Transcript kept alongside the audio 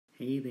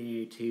Hey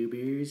there,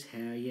 tubers.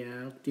 How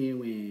y'all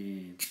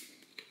doing?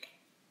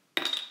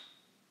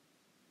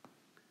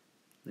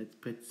 Let's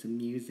put some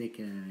music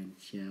on,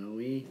 shall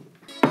we?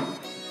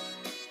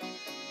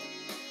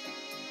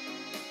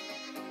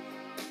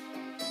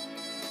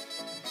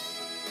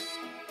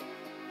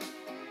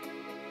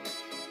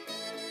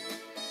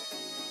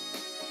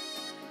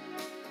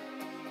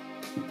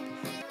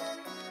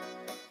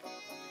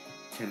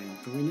 Time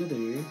for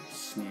another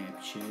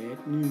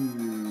Snapchat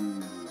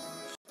News.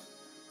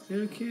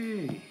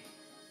 Okay.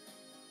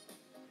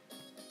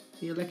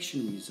 The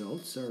election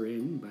results are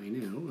in by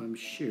now, I'm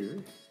sure.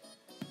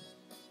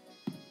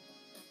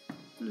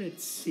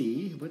 Let's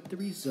see what the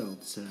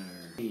results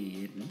are.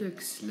 It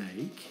looks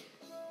like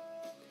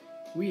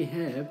we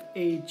have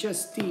a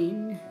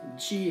Justine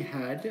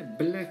Jihad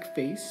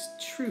Blackface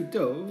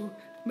Trudeau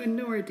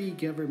minority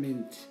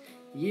government.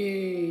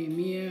 Yay,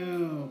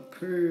 meow,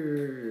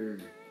 purr.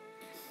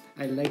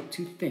 I'd like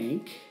to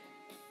thank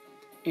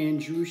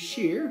Andrew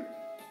Scheer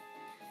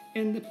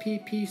and the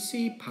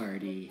PPC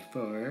party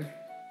for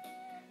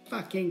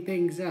fucking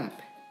things up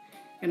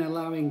and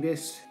allowing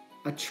this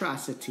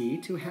atrocity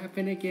to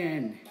happen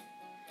again.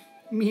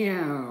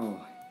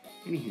 Meow.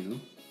 Anyhow,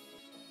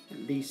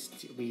 at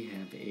least we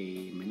have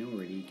a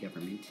minority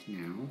government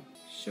now,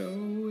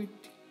 so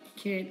it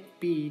can't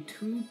be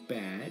too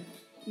bad,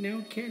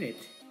 now can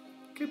it?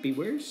 Could be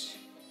worse.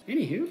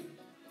 Anywho,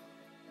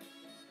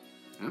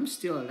 I'm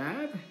still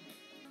alive.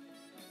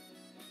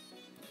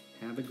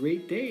 Have a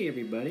great day,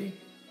 everybody.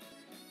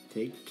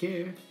 Take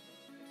care,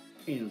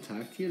 and I'll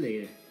talk to you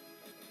later.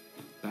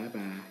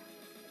 Bye-bye.